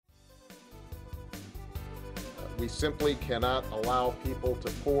We simply cannot allow people to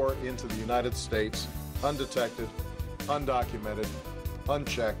pour into the United States undetected, undocumented,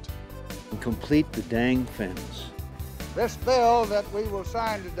 unchecked. And complete the dang fence. This bill that we will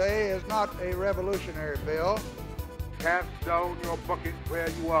sign today is not a revolutionary bill. Cast down your bucket where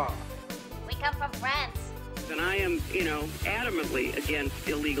you are. We come from France. And I am, adamantly against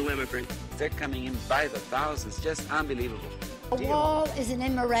illegal immigrants. They're coming in by the thousands, just unbelievable. A wall is an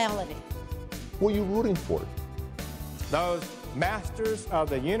immorality. Who are you rooting for? Those masters of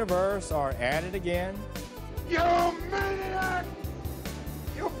the universe are at it again. You maniac!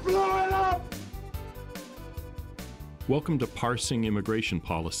 You blew it up! Welcome to Parsing Immigration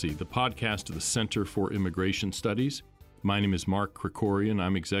Policy, the podcast of the Center for Immigration Studies. My name is Mark Krikorian.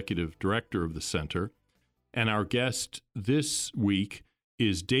 I'm Executive Director of the Center. And our guest this week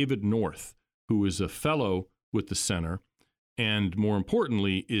is David North, who is a fellow with the Center, and more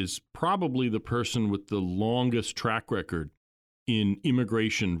importantly, is probably the person with the longest track record in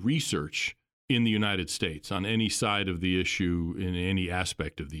immigration research in the United States on any side of the issue, in any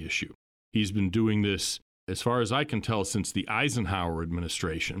aspect of the issue. He's been doing this, as far as I can tell, since the Eisenhower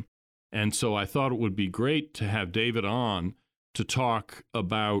administration. And so I thought it would be great to have David on to talk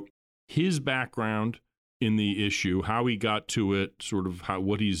about his background in the issue, how he got to it, sort of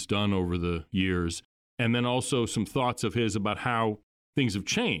what he's done over the years, and then also some thoughts of his about how things have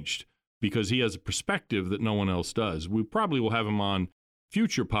changed, because he has a perspective that no one else does. We probably will have him on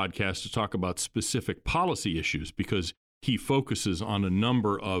future podcasts to talk about specific policy issues, because he focuses on a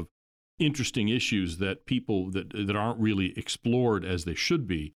number of interesting issues that people that aren't really explored as they should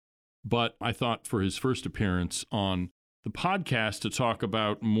be. But I thought for his first appearance on the podcast to talk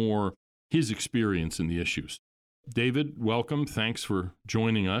about more his experience in the issues. David, welcome. Thanks for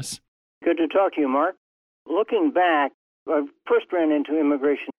joining us. Good to talk to you, Mark. Looking back, I first ran into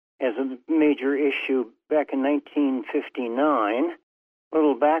immigration as a major issue back in 1959. A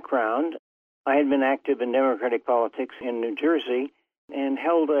little background, I had been active in Democratic politics in New Jersey and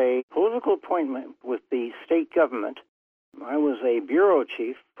held a political appointment with the state government. I was a bureau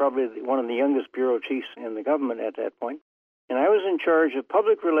chief, probably one of the youngest bureau chiefs in the government at that point. And I was in charge of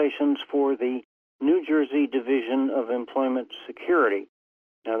public relations for the New Jersey Division of Employment Security.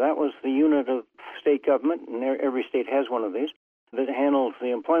 Now, that was the unit of state government, and every state has one of these, that handles the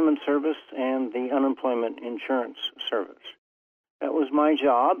employment service and the unemployment insurance service. That was my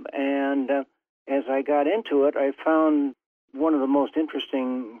job, and as I got into it, I found one of the most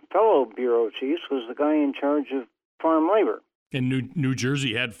interesting fellow bureau chiefs was the guy in charge of farm labor. And New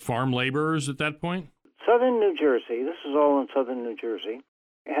Jersey had farm laborers at that point? Southern New Jersey, this is all in southern New Jersey,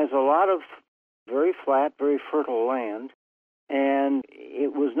 has a lot of very flat, very fertile land, and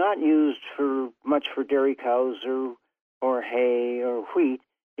it was not used much for dairy cows or hay or wheat.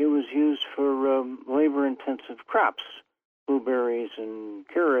 It was used for labor-intensive crops, blueberries and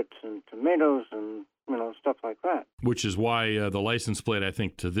carrots and tomatoes and stuff like that. Which is why the license plate, I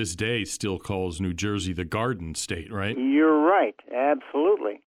think, to this day still calls New Jersey the Garden State, right? You're right,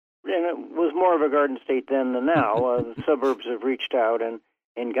 absolutely. And it was more of a garden state then than now. The suburbs have reached out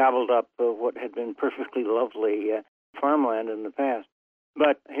and gobbled up what had been perfectly lovely farmland in the past.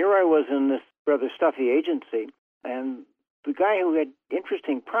 But here I was in this rather stuffy agency, and the guy who had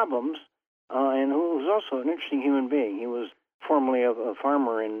interesting problems and who was also an interesting human being. He was formerly a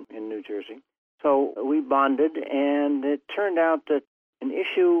farmer in New Jersey. So we bonded, and it turned out that an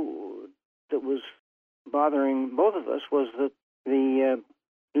issue that was bothering both of us was that the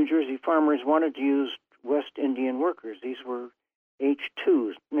New Jersey farmers wanted to use West Indian workers. These were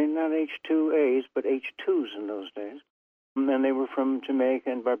H-2s, not H-2As, but H-2s in those days. And they were from Jamaica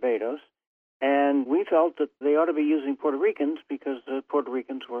and Barbados. And we felt that they ought to be using Puerto Ricans because the Puerto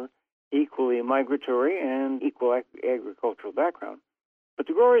Ricans were equally migratory and equal agricultural background. But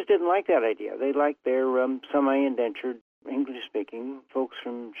the growers didn't like that idea. They liked their semi-indentured, English-speaking folks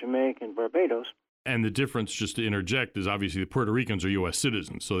from Jamaica and Barbados. And the difference, just to interject, is obviously the Puerto Ricans are U.S.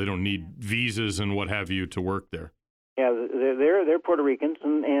 citizens, so they don't need visas and what have you to work there. Yeah, they're Puerto Ricans,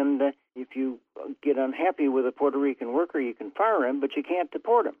 and if you get unhappy with a Puerto Rican worker, you can fire him, but you can't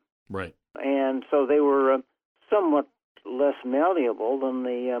deport him. Right. And so they were somewhat less malleable than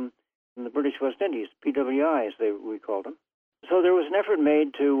the British West Indies, PWIs, we called them. So there was an effort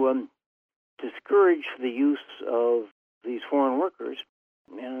made to discourage the use of these foreign workers,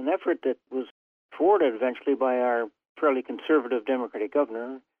 and an effort that was thwarted eventually by our fairly conservative Democratic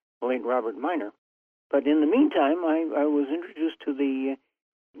governor, the late Robert Minor. But in the meantime, I was introduced to the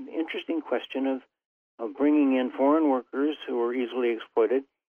interesting question of bringing in foreign workers who were easily exploited,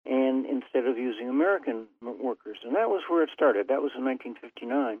 and instead of using American workers. And that was where it started. That was in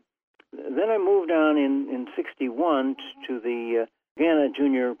 1959. Then I moved on in 61 to the again, a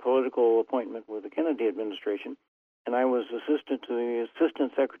junior political appointment with the Kennedy administration, and I was assistant to the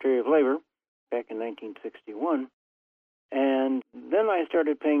Assistant Secretary of Labor back in 1961. And then I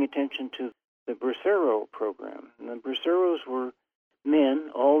started paying attention to the Bracero program. And the Braceros were men,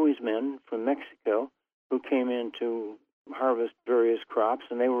 always men, from Mexico who came in to harvest various crops,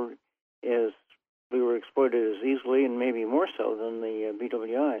 and they were exploited as easily and maybe more so than the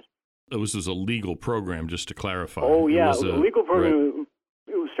BWIs. This was a legal program, just to clarify. Oh, yeah, a legal program. Right.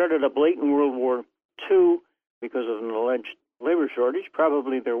 It started up late in World War II because of an alleged labor shortage.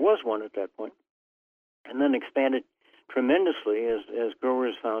 Probably there was one at that point. And then expanded tremendously as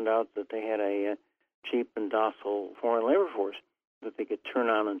growers found out that they had a cheap and docile foreign labor force that they could turn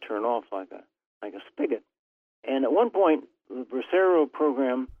on and turn off like a spigot. And at one point, the Bracero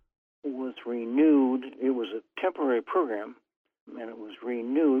program was renewed. It was a temporary program, and it was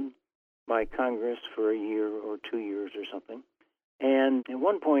renewed by Congress for a year or 2 years or something. And at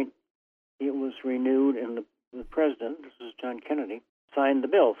one point, it was renewed, and the president, this is John Kennedy, signed the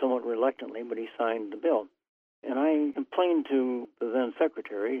bill, somewhat reluctantly, but he signed the bill. And I complained to the then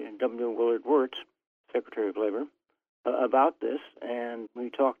secretary, W. Willard Wirtz, Secretary of Labor, about this, and we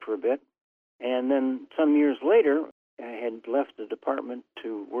talked for a bit. And then some years later, I had left the department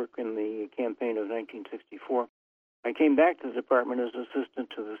to work in the campaign of 1964. I came back to the department as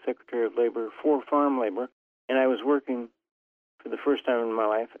assistant to the Secretary of Labor for farm labor, and I was working for the first time in my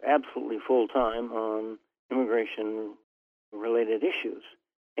life absolutely full-time on immigration-related issues,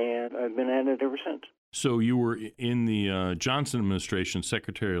 and I've been at it ever since. So you were in the Johnson administration,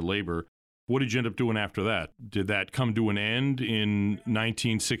 Secretary of Labor. What did you end up doing after that? Did that come to an end in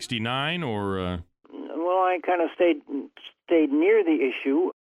 1969, or? Well, I kind of stayed near the issue.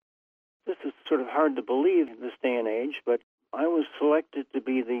 This is sort of hard to believe in this day and age, but I was selected to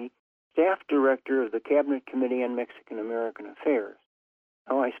be the staff director of the Cabinet Committee on Mexican-American Affairs.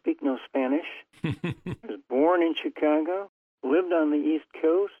 Now, I speak no Spanish. Was born in Chicago, lived on the East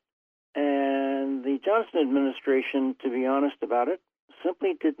Coast, and the Johnson administration, to be honest about it,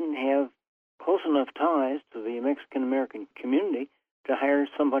 simply didn't have close enough ties to the Mexican-American community to hire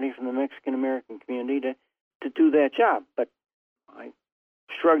somebody from the Mexican-American community to do that job. But I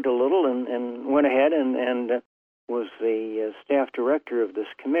shrugged a little and went ahead and was the staff director of this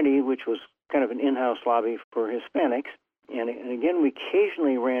committee, which was kind of an in-house lobby for Hispanics. And again, we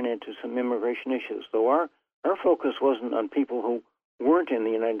occasionally ran into some immigration issues, though our focus wasn't on people who weren't in the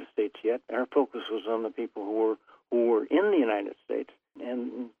United States yet. Our focus was on the people who were in the United States.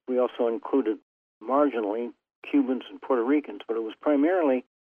 And we also included marginally Cubans and Puerto Ricans, but it was primarily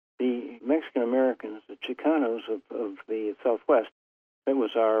the Mexican Americans, the Chicanos of the Southwest, that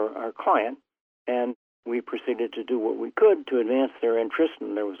was our client. And we proceeded to do what we could to advance their interests.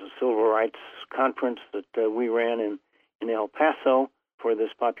 And there was a civil rights conference that we ran in El Paso for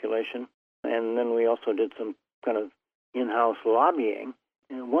this population. And then we also did some kind of in-house lobbying.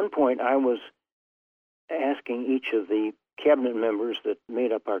 And at one point, I was asking each of the cabinet members that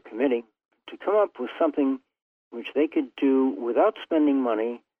made up our committee to come up with something which they could do without spending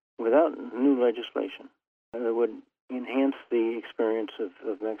money, without new legislation, that would enhance the experience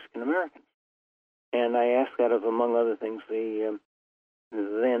of Mexican Americans. And I asked that of, among other things, the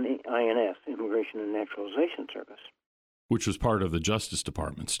then INS, Immigration and Naturalization Service. Which was part of the Justice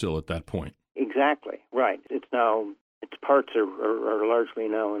Department still at that point. Exactly, right. Its parts are largely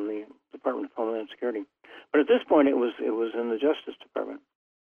now in the Department of Homeland Security. But at this point, it was in the Justice Department.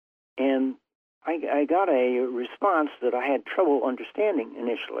 And I got a response that I had trouble understanding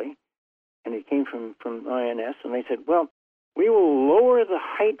initially, and it came from INS, and they said, well, we will lower the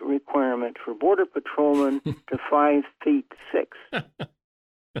height requirement for Border Patrolmen to 5'6".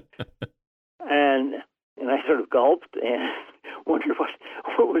 And I sort of gulped and wondered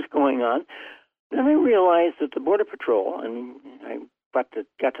what was going on. Then I realized that the Border Patrol, and I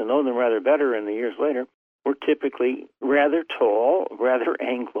got to know them rather better in the years later, were typically rather tall, rather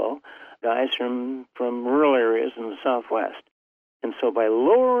Anglo guys from rural areas in the Southwest. And so by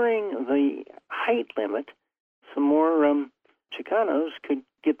lowering the height limit, some more Chicanos could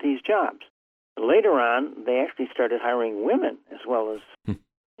get these jobs. Later on, they actually started hiring women as well as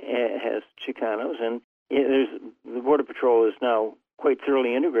Chicanos, and the Border Patrol is now quite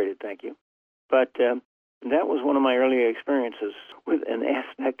thoroughly integrated, thank you. But that was one of my earlier experiences with an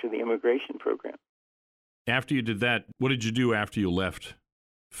aspect of the immigration program. After you did that, what did you do after you left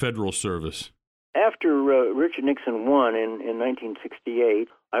federal service? After Richard Nixon won in 1968,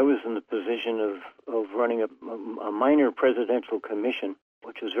 I was in the position of running a minor presidential commission,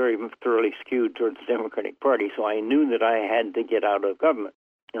 which was very thoroughly skewed towards the Democratic Party, so I knew that I had to get out of government.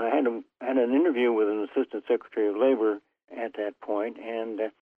 And I had an interview with an Assistant Secretary of Labor at that point, and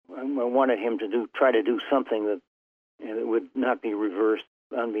I wanted him to try to do something that would not be reversed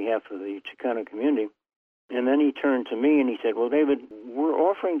on behalf of the Chicano community. And then he turned to me and he said, well, David, we're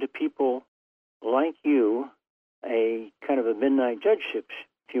offering to people like you a kind of a midnight judgeship.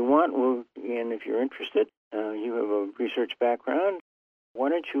 If you want, and if you're interested, you have a research background, why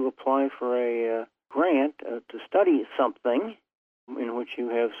don't you apply for a grant to study something in which you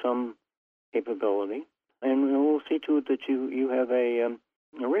have some capability, and we'll see to it that you have a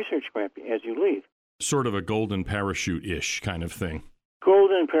research grant as you leave. Sort of a golden parachute-ish kind of thing.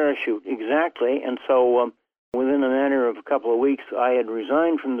 Golden parachute, exactly. And so within a matter of a couple of weeks, I had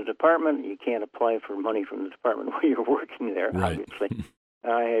resigned from the department. You can't apply for money from the department while you're working there, right. Obviously.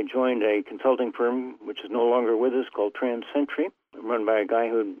 I had joined a consulting firm, which is no longer with us, called TransCentry, run by a guy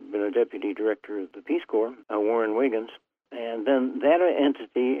who had been a deputy director of the Peace Corps, Warren Wiggins. And then that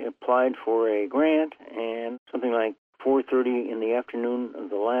entity applied for a grant, and something like 4:30 in the afternoon of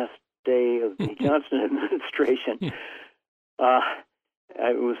the last day of the Johnson administration,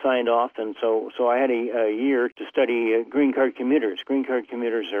 it was signed off. And so I had a year to study green card commuters. Green card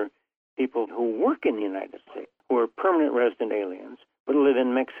commuters are people who work in the United States, who are permanent resident aliens, but live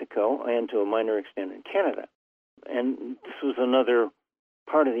in Mexico and to a minor extent in Canada. And this was another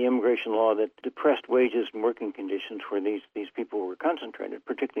part of the immigration law that depressed wages and working conditions where these people were concentrated,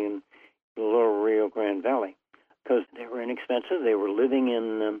 particularly in the lower Rio Grande Valley, because they were inexpensive. They were living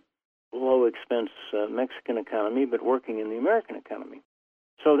in low-expense Mexican economy, but working in the American economy.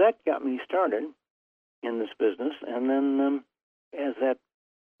 So that got me started in this business. And then as that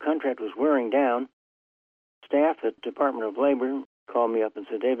contract was wearing down, staff at the Department of Labor called me up and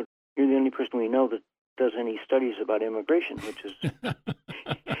said, David, you're the only person we know that does any studies about immigration, which is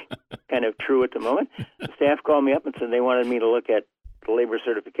kind of true at the moment. The staff called me up and said they wanted me to look at the labor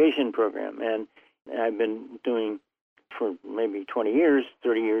certification program. And I've been doing for maybe 20 years,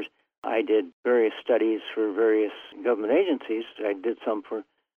 30 years, I did various studies for various government agencies. I did some for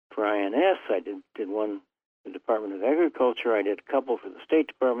INS. I did one for the Department of Agriculture. I did a couple for the State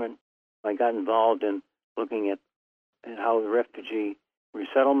Department. I got involved in looking at how the refugee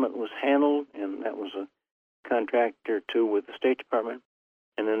resettlement was handled, and that was a contract or two with the State Department,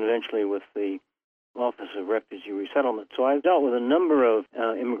 and then eventually with the Office of Refugee Resettlement. So I've dealt with a number of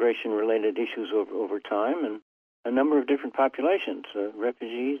immigration-related issues over time, and a number of different populations,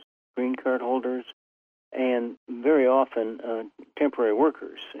 refugees, green card holders, and very often temporary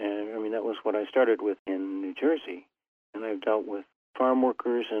workers. And I mean, that was what I started with in New Jersey. And I've dealt with farm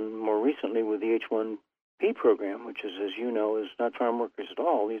workers, and more recently with the H-1B program, which is, as you know, is not farm workers at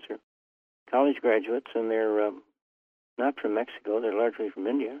all. These are college graduates, and they're not from Mexico. They're largely from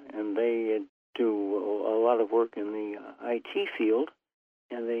India, and they do a lot of work in the IT field,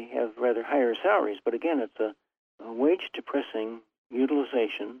 and they have rather higher salaries. But again, it's a wage-depressing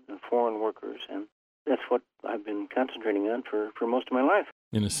utilization of foreign workers, and that's what I've been concentrating on for most of my life.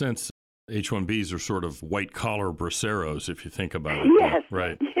 In a sense, H-1Bs are sort of white-collar braceros, if you think about it. Yes,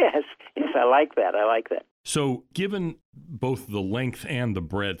 right. Yes, I like that. So given both the length and the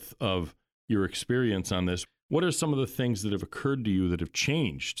breadth of your experience on this, what are some of the things that have occurred to you that have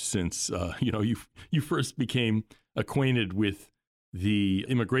changed since you first became acquainted with the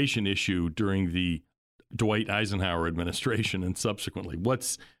immigration issue during the Dwight Eisenhower administration and subsequently?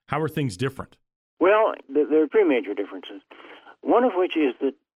 How are things different? Well, there are three major differences. One of which is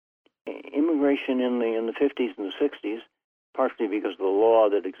that immigration in the 50s and the 60s, partially because of the law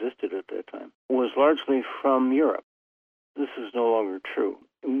that existed at that time, was largely from Europe. This is no longer true.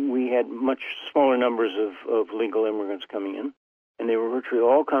 We had much smaller numbers of legal immigrants coming in, and they were virtually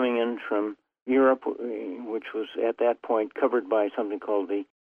all coming in from Europe, which was at that point covered by something called the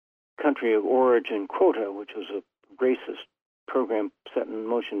Country of Origin Quota, which was a racist program set in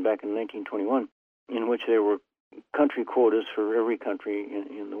motion back in 1921, in which there were country quotas for every country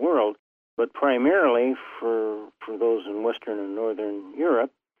in the world, but primarily for those in Western and Northern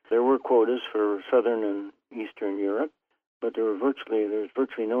Europe. There were quotas for Southern and Eastern Europe, but there was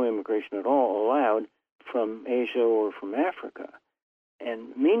virtually no immigration at all allowed from Asia or from Africa.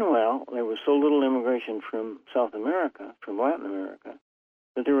 And meanwhile, there was so little immigration from South America, from Latin America,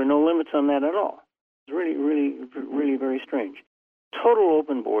 that there were no limits on that at all. It's really very strange. Total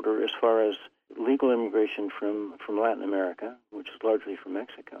open border as far as legal immigration from Latin America, which is largely from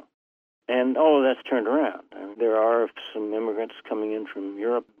Mexico. And all of that's turned around. There are some immigrants coming in from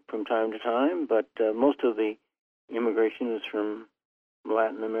Europe from time to time, but most of the immigration is from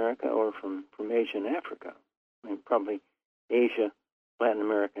Latin America or from Asia and Africa. I mean, probably Asia, Latin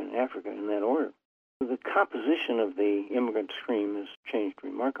America, and Africa in that order. The composition of the immigrant stream has changed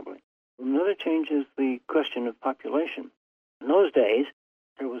remarkably. Another change is the question of population. In those days,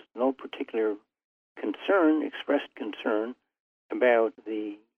 there was no particular expressed concern about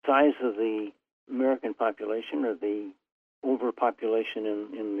the size of the American population or the overpopulation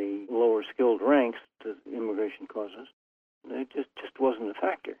in the lower skilled ranks that immigration causes. It just wasn't a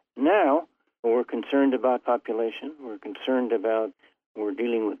factor. Now, we're concerned about population. We're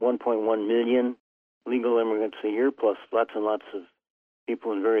dealing with 1.1 million legal immigrants a year, plus lots and lots of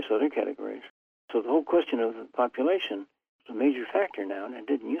people in various other categories. So the whole question of the population is a major factor now, and it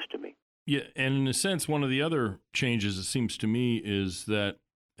didn't used to be. Yeah, and in a sense, one of the other changes, it seems to me, is that,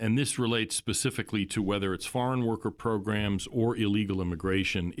 and this relates specifically to whether it's foreign worker programs or illegal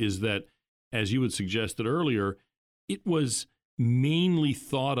immigration, is that, as you had suggested earlier, it was mainly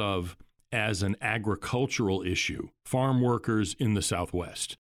thought of as an agricultural issue, farm workers in the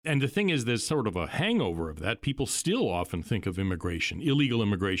Southwest. And the thing is, there's sort of a hangover of that. People still often think of immigration, illegal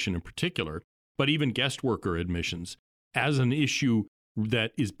immigration in particular, but even guest worker admissions, as an issue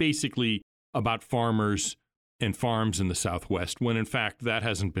that is basically about farmers and farms in the Southwest, when in fact that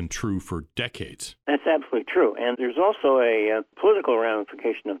hasn't been true for decades. That's absolutely true. And there's also a political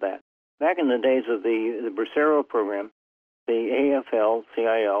ramification of that. Back in the days of the Bracero program, the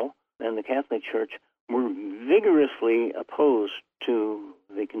AFL-CIO and the Catholic Church were vigorously opposed to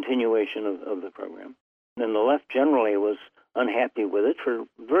the continuation of the program. And the left generally was unhappy with it for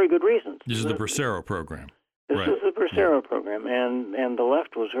very good reasons. This is the Bracero program. This is the Bracero program, and the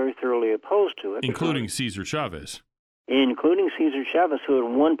left was very thoroughly opposed to it. Including Cesar Chavez. Including Cesar Chavez, who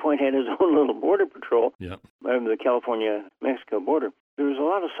at one point had his own little border patrol of the California-Mexico border. There was a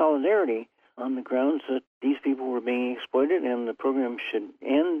lot of solidarity on the grounds that these people were being exploited and the program should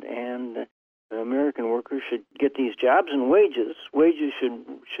end, and American workers should get these jobs, and wages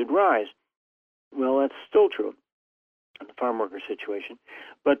should rise. Well, that's still true in the farm worker situation.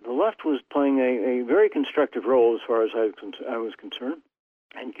 But the left was playing a very constructive role as far as I was concerned,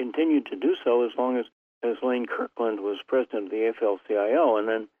 and continued to do so as long as Lane Kirkland was president of the AFL-CIO. And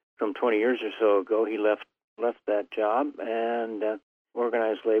then some 20 years or so ago, he left that job, and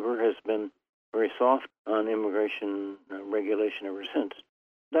organized labor has been very soft on immigration regulation ever since.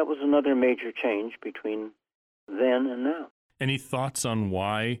 That was another major change between then and now. Any thoughts on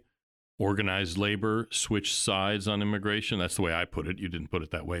why organized labor switched sides on immigration? That's the way I put it. You didn't put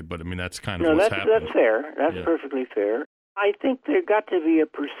it that way, but I mean, that's kind of what's happening. That's fair. That's perfectly fair. I think there got to be a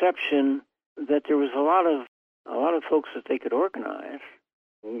perception that there was a lot of folks that they could organize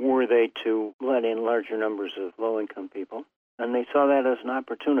were they to let in larger numbers of low-income people. And they saw that as an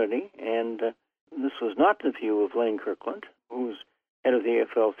opportunity. And this was not the view of Lane Kirkland, who was head of the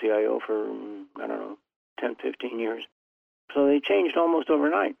AFL-CIO for, 10, 15 years. So they changed almost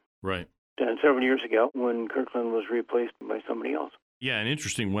overnight. Right. And several years ago when Kirkland was replaced by somebody else. Yeah, and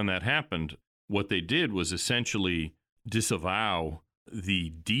interesting, when that happened, what they did was essentially disavow the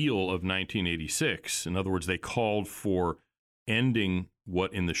deal of 1986. In other words, they called for ending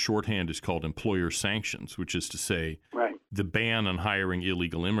what in the shorthand is called employer sanctions, which is to say the ban on hiring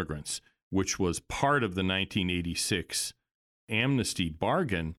illegal immigrants, which was part of the 1986 amnesty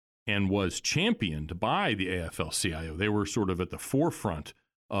bargain and was championed by the AFL-CIO. They were sort of at the forefront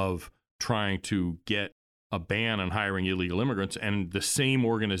of trying to get a ban on hiring illegal immigrants, and the same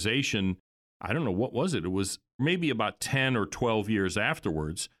organization, I don't know, what was it? It was maybe about 10 or 12 years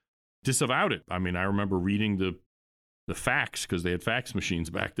afterwards, disavowed it. I mean, I remember reading the facts, because they had fax machines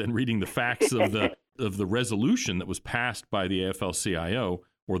back then, reading the facts of the resolution that was passed by the AFL-CIO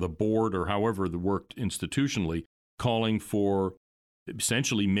or the board or however it worked institutionally, calling for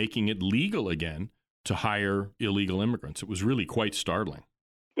essentially making it legal again to hire illegal immigrants. It was really quite startling.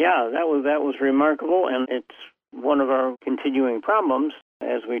 Yeah, that was remarkable, and it's one of our continuing problems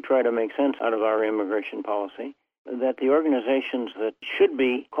as we try to make sense out of our immigration policy, that the organizations that should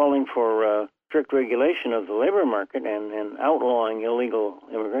be calling for strict regulation of the labor market and outlawing illegal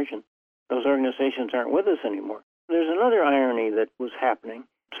immigration, those organizations aren't with us anymore. There's another irony that was happening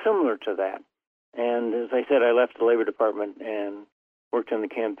similar to that. And as I said, I left the Labor Department and worked on the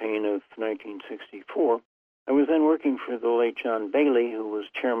campaign of 1964. I was then working for the late John Bailey, who was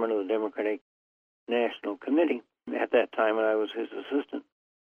chairman of the Democratic National Committee at that time, and I was his assistant.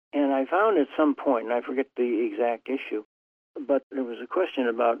 And I found at some point, and I forget the exact issue, but there was a question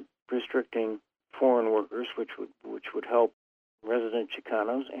about restricting foreign workers, which would help resident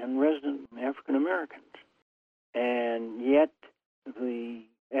Chicanos and resident African Americans. And yet the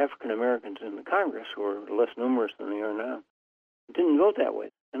African Americans in the Congress, who are less numerous than they are now, didn't vote that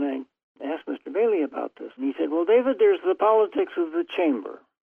way. And I asked Mr. Bailey about this, and he said, well, David, there's the politics of the chamber.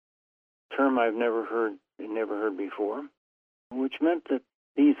 term I've never heard before, which meant that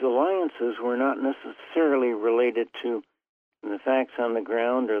these alliances were not necessarily related to the facts on the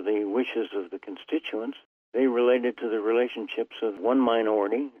ground or the wishes of the constituents. They related to the relationships of one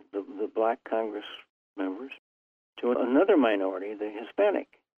minority, the black Congress members, to another minority, the Hispanic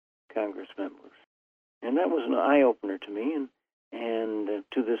Congress members. And that was an eye-opener to me, and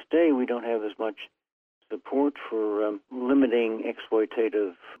to this day we don't have as much support for limiting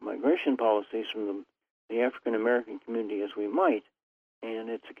exploitative migration policies from the African-American community as we might. And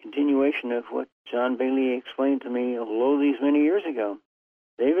it's a continuation of what John Bailey explained to me these many years ago.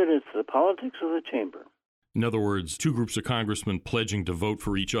 David, it's the politics of the chamber. In other words, two groups of congressmen pledging to vote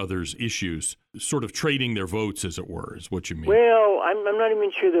for each other's issues, sort of trading their votes, as it were, is what you mean. Well, I'm not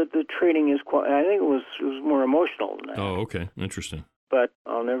even sure that the trading is quite... I think it was more emotional than that. Oh, okay. Interesting. But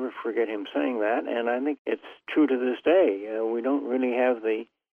I'll never forget him saying that, and I think it's true to this day. We don't really have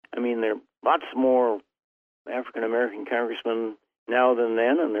there are lots more African-American congressmen now than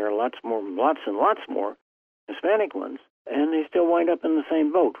then, and there are lots and lots more Hispanic ones, and they still wind up in the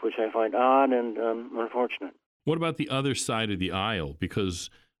same boat, which I find odd and unfortunate. What about the other side of the aisle? Because,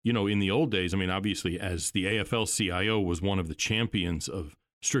 in the old days, obviously, as the AFL-CIO was one of the champions of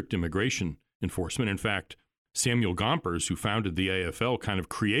strict immigration enforcement. In fact, Samuel Gompers, who founded the AFL, kind of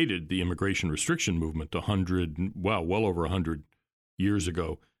created the immigration restriction movement well over 100 years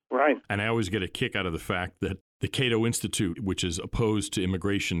ago. Right. And I always get a kick out of the fact that the Cato Institute, which is opposed to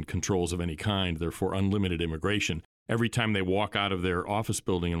immigration controls of any kind, therefore unlimited immigration, every time they walk out of their office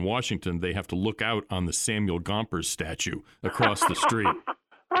building in Washington, they have to look out on the Samuel Gompers statue across the street.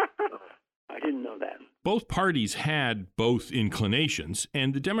 I didn't know that. Both parties had both inclinations,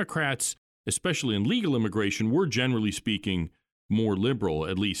 and the Democrats, especially in legal immigration, were generally speaking more liberal.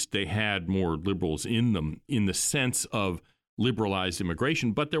 At least they had more liberals in them in the sense of liberalized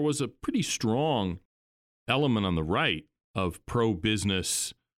immigration. But there was a pretty strong element on the right of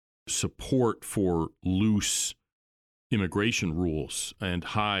pro-business support for loose immigration rules and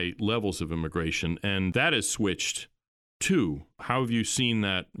high levels of immigration. And that has switched too. How have you seen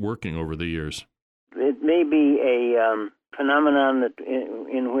that working over the years? It may be a phenomenon that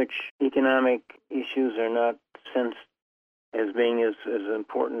in which economic issues are not sensed as being as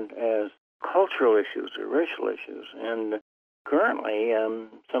important as cultural issues or racial issues. And currently,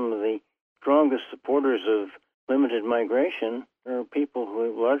 some of the strongest supporters of limited migration are people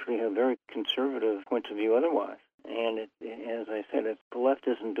who largely have very conservative points of view otherwise. And as I said, the left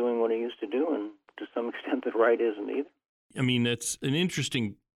isn't doing what it used to do, and to some extent the right isn't either. It's an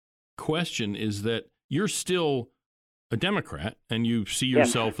interesting question, is that you're still a Democrat, and you see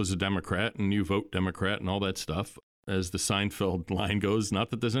yourself as a Democrat, and you vote Democrat and all that stuff, as the Seinfeld line goes.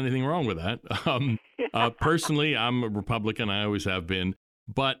 Not that there's anything wrong with that. Personally, I'm a Republican. I always have been.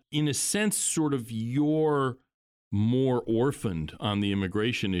 But in a sense, sort of you're more orphaned on the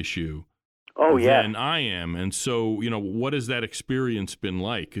immigration issue than I am. And so, what has that experience been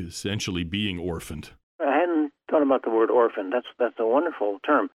like, essentially being orphaned? I hadn't thought about the word orphan. That's a wonderful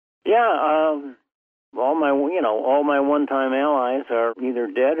term. Yeah, all my one-time allies are either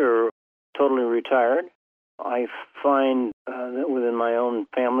dead or totally retired. I find that within my own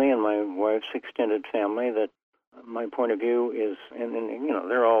family and my wife's extended family that my point of view is, and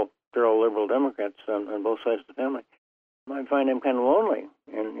they're all liberal Democrats on both sides of the family. I find I'm kind of lonely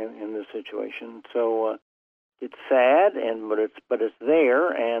in this situation. So it's sad, but it's there,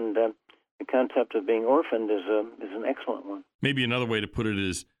 and the concept of being orphaned is an excellent one. Maybe another way to put it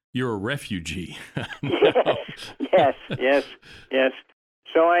is you're a refugee. Yes.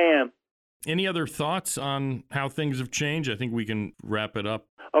 So I am. Any other thoughts on how things have changed? I think we can wrap it up.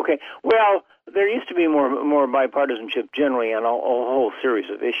 Okay. Well, there used to be more bipartisanship generally on a whole series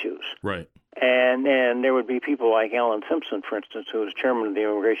of issues. Right. And there would be people like Alan Simpson, for instance, who was chairman of the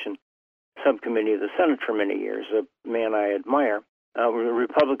Immigration Subcommittee of the Senate for many years, a man I admire, a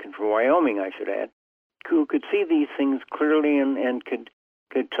Republican from Wyoming, I should add, who could see these things clearly and could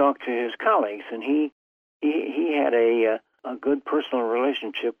talk to his colleagues. And he had a good personal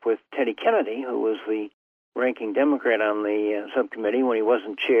relationship with Teddy Kennedy, who was the ranking Democrat on the subcommittee when he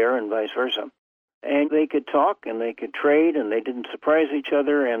wasn't chair, and vice versa. And they could talk and they could trade, and they didn't surprise each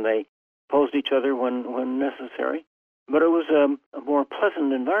other, and they opposed each other when necessary. But it was a more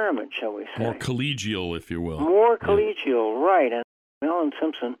pleasant environment, shall we say. More collegial, if you will. More collegial, right. And Alan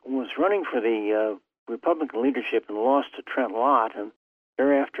Simpson was running for the Republican leadership and lost to Trent Lott, and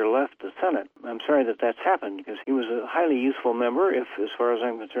thereafter left the Senate. I'm sorry that that's happened, because he was a highly useful member, if, as far as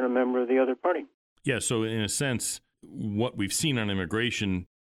I'm concerned, a member of the other party. Yeah, so in a sense, what we've seen on immigration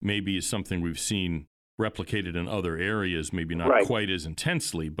maybe is something we've seen replicated in other areas, maybe not quite as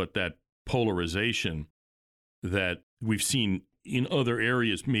intensely, but that polarization that we've seen in other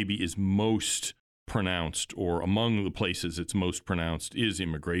areas maybe is most pronounced, or among the places it's most pronounced, is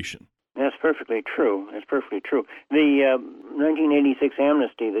immigration. That's perfectly true. That's perfectly true. The 1986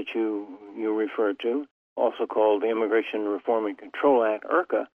 amnesty that you referred to, also called the Immigration Reform and Control Act,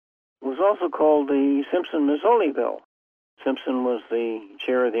 IRCA, was also called the Simpson-Mazzoli bill. Simpson was the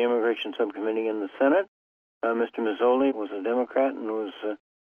chair of the Immigration Subcommittee in the Senate. Mr. Mazzoli was a Democrat and was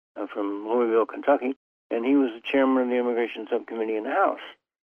from Louisville, Kentucky, and he was the chairman of the Immigration Subcommittee in the House.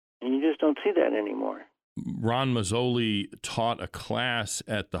 And you just don't see that anymore. Ron Mazzoli taught a class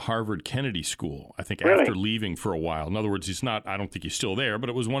at the Harvard Kennedy School, I think, Really? after leaving for a while. In other words, he's not, I don't think he's still there, but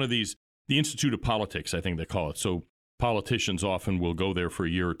it was one of these, the Institute of Politics, I think they call it. So politicians often will go there for a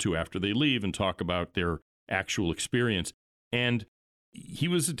year or two after they leave and talk about their actual experience. And he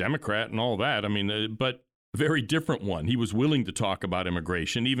was a Democrat and all that. I mean, but a very different one. He was willing to talk about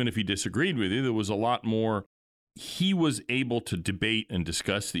immigration, even if he disagreed with you. There was a lot more. He was able to debate and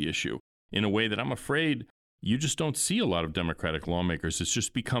discuss the issue in a way that I'm afraid you just don't see a lot of Democratic lawmakers. It's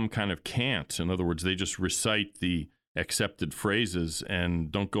just become kind of cant. In other words, they just recite the accepted phrases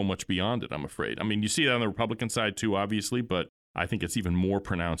and don't go much beyond it, I'm afraid. I mean, you see that on the Republican side too, obviously, but I think it's even more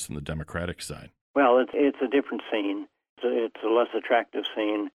pronounced on the Democratic side. Well, it's a different scene. It's a less attractive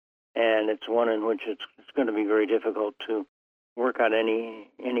scene, and it's one in which it's going to be very difficult to work out any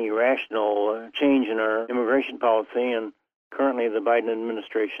rational change in our immigration policy. And currently the Biden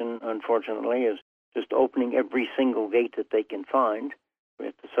administration, unfortunately, is just opening every single gate that they can find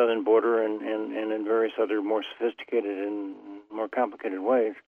at the southern border and in various other more sophisticated and more complicated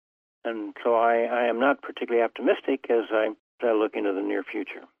ways. And so I am not particularly optimistic as I look into the near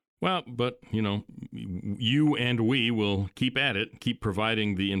future. Well, but, you know, you and we will keep at it, keep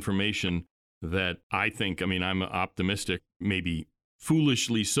providing the information that I think, I mean, I'm optimistic, maybe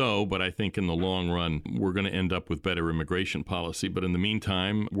foolishly so, but I think in the long run, we're going to end up with better immigration policy. But in the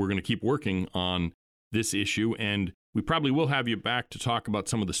meantime, we're going to keep working on this issue, and we probably will have you back to talk about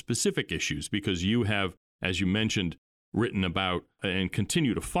some of the specific issues, because you have, as you mentioned, written about and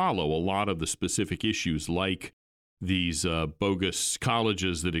continue to follow a lot of the specific issues, like these bogus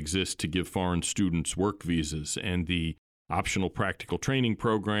colleges that exist to give foreign students work visas, and the optional practical training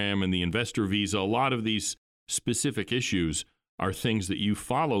program, and the investor visa. A lot of these specific issues are things that you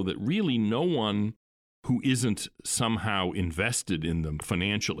follow that really no one who isn't somehow invested in them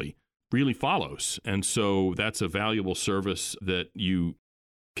financially really follows. And so that's a valuable service that you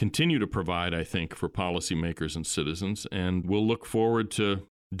continue to provide, I think, for policymakers and citizens. And we'll look forward to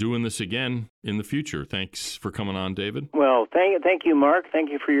doing this again in the future. Thanks for coming on, David. Well, thank you, Mark.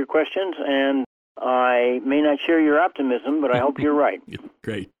 Thank you for your questions. And I may not share your optimism, but I hope you're right.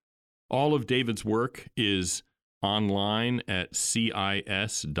 Great. All of David's work is online at cis.org,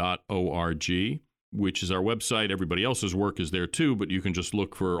 which is our website. Everybody else's work is there too, but you can just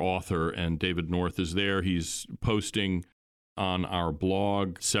look for author, and David North is there. He's posting on our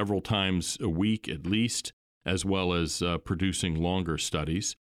blog several times a week at least, as well as producing longer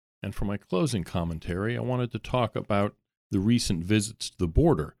studies. And for my closing commentary, I wanted to talk about the recent visits to the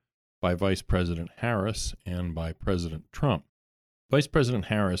border by Vice President Harris and by President Trump. Vice President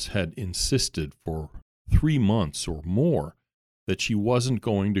Harris had insisted for 3 months or more that she wasn't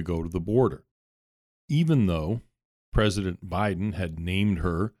going to go to the border, even though President Biden had named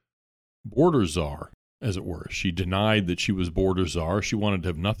her border czar, as it were. She denied that she was border czar. She wanted to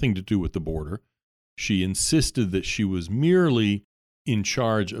have nothing to do with the border. She insisted that she was merely in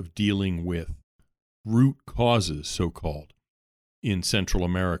charge of dealing with root causes, so-called, in Central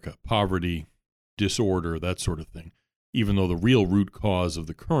America, poverty, disorder, that sort of thing, even though the real root cause of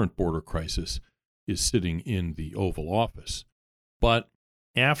the current border crisis is sitting in the Oval Office. But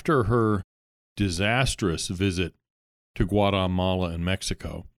after her disastrous visit to Guatemala and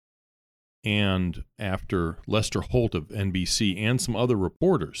Mexico, and after Lester Holt of NBC and some other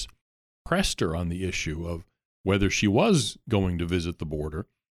reporters pressed her on the issue of whether she was going to visit the border,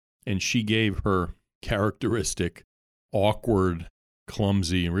 and she gave her characteristic, awkward,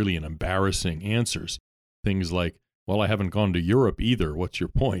 clumsy, and really embarrassing answers. Things like, well, I haven't gone to Europe either. What's your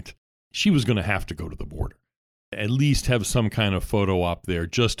point? She was going to have to go to the border. At least have some kind of photo op there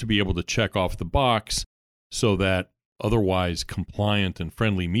just to be able to check off the box so that otherwise compliant and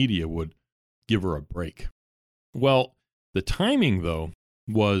friendly media would give her a break. Well, the timing, though,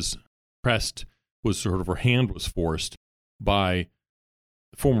 was sort of her hand was forced by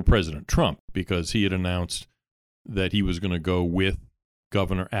former President Trump, because he had announced that he was going to go with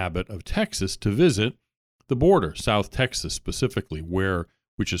Governor Abbott of Texas to visit the border, South Texas specifically,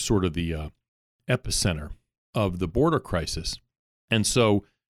 which is sort of the epicenter of the border crisis. And so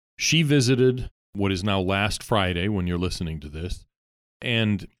She visited what is now last Friday when you're listening to this,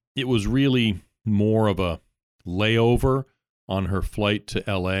 and it was really more of a layover on her flight to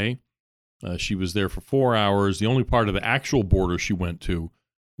L.A. She was there for 4 hours. The only part of the actual border she went to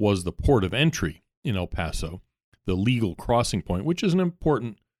was the port of entry in El Paso, the legal crossing point, which is an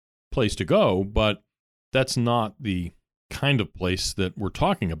important place to go, but that's not the kind of place that we're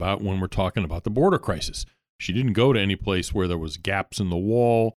talking about when we're talking about the border crisis. She didn't go to any place where there was gaps in the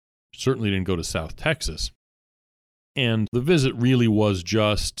wall, certainly didn't go to South Texas. And the visit really was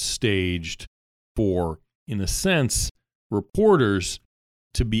just staged for, in a sense, reporters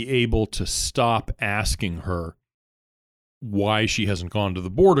to be able to stop asking her why she hasn't gone to the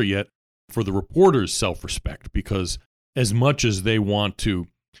border yet, for the reporters' self-respect, because as much as they want to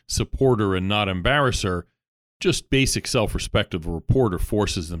support her and not embarrass her, just basic self-respect of a reporter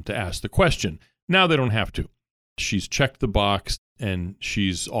forces them to ask the question. Now they don't have to. She's checked the box, and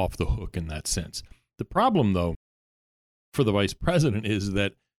she's off the hook in that sense. The problem, though, for the vice president is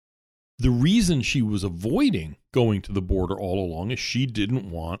that the reason she was avoiding going to the border all along is she didn't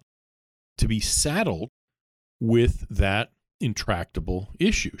want to be saddled with that intractable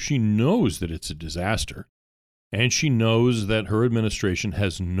issue. She knows that it's a disaster, and she knows that her administration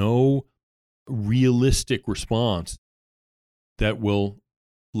has no realistic response that will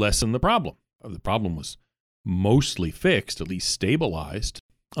lessen the problem. The problem was mostly fixed, at least stabilized,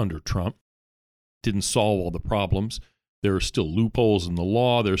 under Trump. Didn't solve all the problems. There are still loopholes in the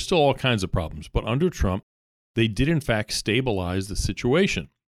law. There are still all kinds of problems. But under Trump, they did, in fact, stabilize the situation.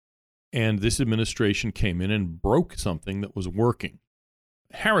 And this administration came in and broke something that was working.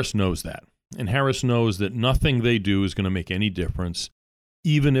 Harris knows that. And Harris knows that nothing they do is going to make any difference,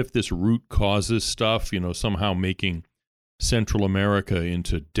 even if this root causes stuff, somehow making Central America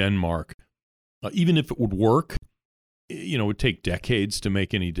into Denmark. Even if it would work, it would take decades to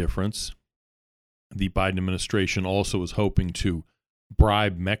make any difference. The Biden administration also is hoping to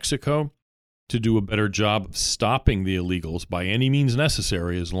bribe Mexico to do a better job of stopping the illegals by any means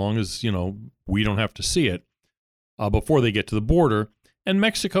necessary, as long as, we don't have to see it, before they get to the border. And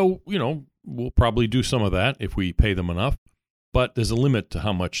Mexico, will probably do some of that if we pay them enough, but there's a limit to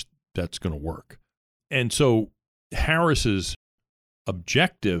how much that's going to work. And so Harris's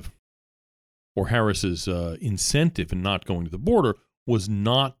objective, or Harris's incentive in not going to the border, was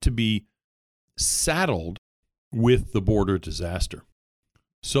not to be saddled with the border disaster.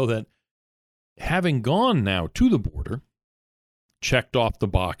 So that having gone now to the border, checked off the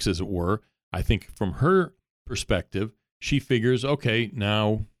box, as it were, I think from her perspective, she figures, okay,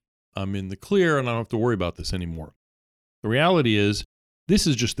 now I'm in the clear and I don't have to worry about this anymore. The reality is, this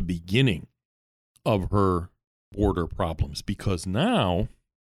is just the beginning of her border problems, because now,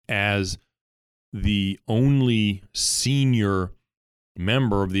 as the only senior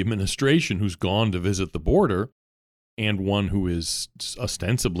member of the administration who's gone to visit the border, and one who is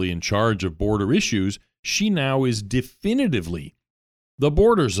ostensibly in charge of border issues, she now is definitively the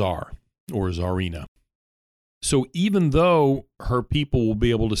border czar, or czarina. So even though her people will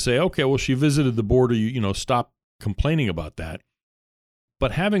be able to say, okay, well, she visited the border, stop complaining about that.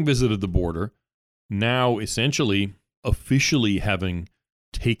 But having visited the border, now essentially officially having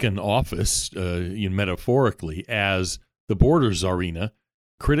taken office, metaphorically, as the border czarina,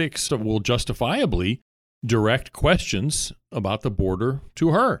 critics will justifiably direct questions about the border to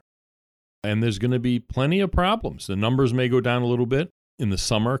her. And there's going to be plenty of problems. The numbers may go down a little bit in the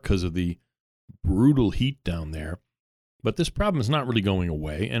summer because of the brutal heat down there. But this problem is not really going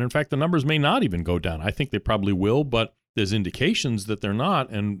away. And in fact, the numbers may not even go down. I think they probably will, but there's indications that they're not.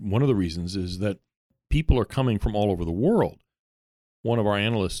 And one of the reasons is that people are coming from all over the world. One of our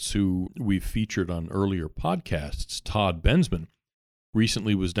analysts who we've featured on earlier podcasts, Todd Bensman,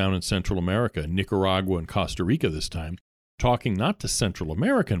 recently was down in Central America, Nicaragua and Costa Rica this time, talking not to Central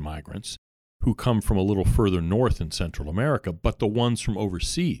American migrants who come from a little further north in Central America, but the ones from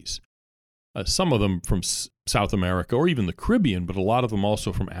overseas. Some of them from South America or even the Caribbean, but a lot of them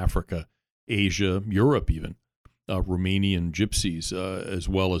also from Africa, Asia, Europe even, Romanian gypsies, as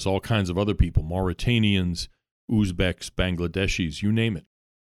well as all kinds of other people, Mauritanians, Uzbeks, Bangladeshis, you name it.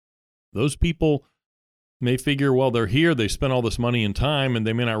 Those people may figure, well, they're here, they spent all this money and time, and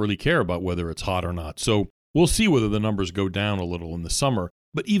they may not really care about whether it's hot or not. So we'll see whether the numbers go down a little in the summer.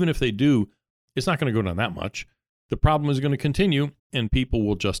 But even if they do, it's not going to go down that much. The problem is going to continue, and people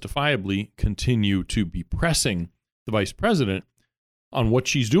will justifiably continue to be pressing the vice president on what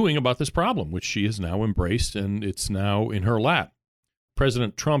she's doing about this problem, which she has now embraced, and it's now in her lap.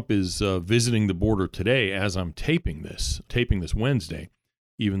 President Trump is visiting the border today as I'm taping this Wednesday,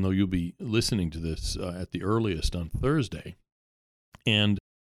 even though you'll be listening to this at the earliest on Thursday. And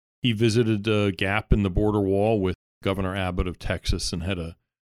He visited a gap in the border wall with Governor Abbott of Texas and had a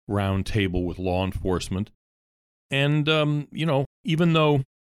round table with law enforcement. And, even though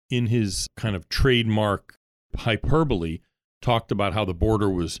in his kind of trademark hyperbole talked about how the border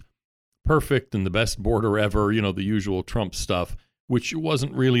was perfect and the best border ever, the usual Trump stuff, which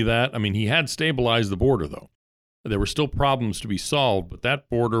wasn't really that. I mean, he had stabilized the border, though. There were still problems to be solved, but that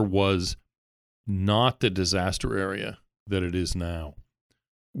border was not the disaster area that it is now,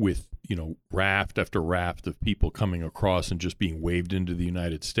 with, raft after raft of people coming across and just being waved into the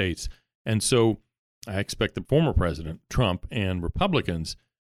United States. And so I expect the former president, Trump, and Republicans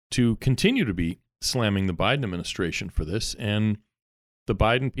to continue to be slamming the Biden administration for this, and the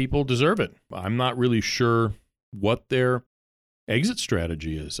Biden people deserve it. I'm not really sure what their exit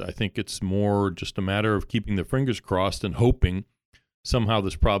strategy is. I think it's more just a matter of keeping their fingers crossed and hoping somehow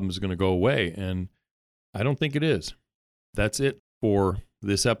this problem is going to go away, and I don't think it is. That's it for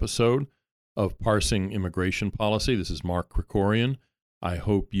this episode of Parsing Immigration Policy. This is Mark Krikorian. I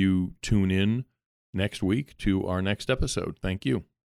hope you tune in next week to our next episode. Thank you.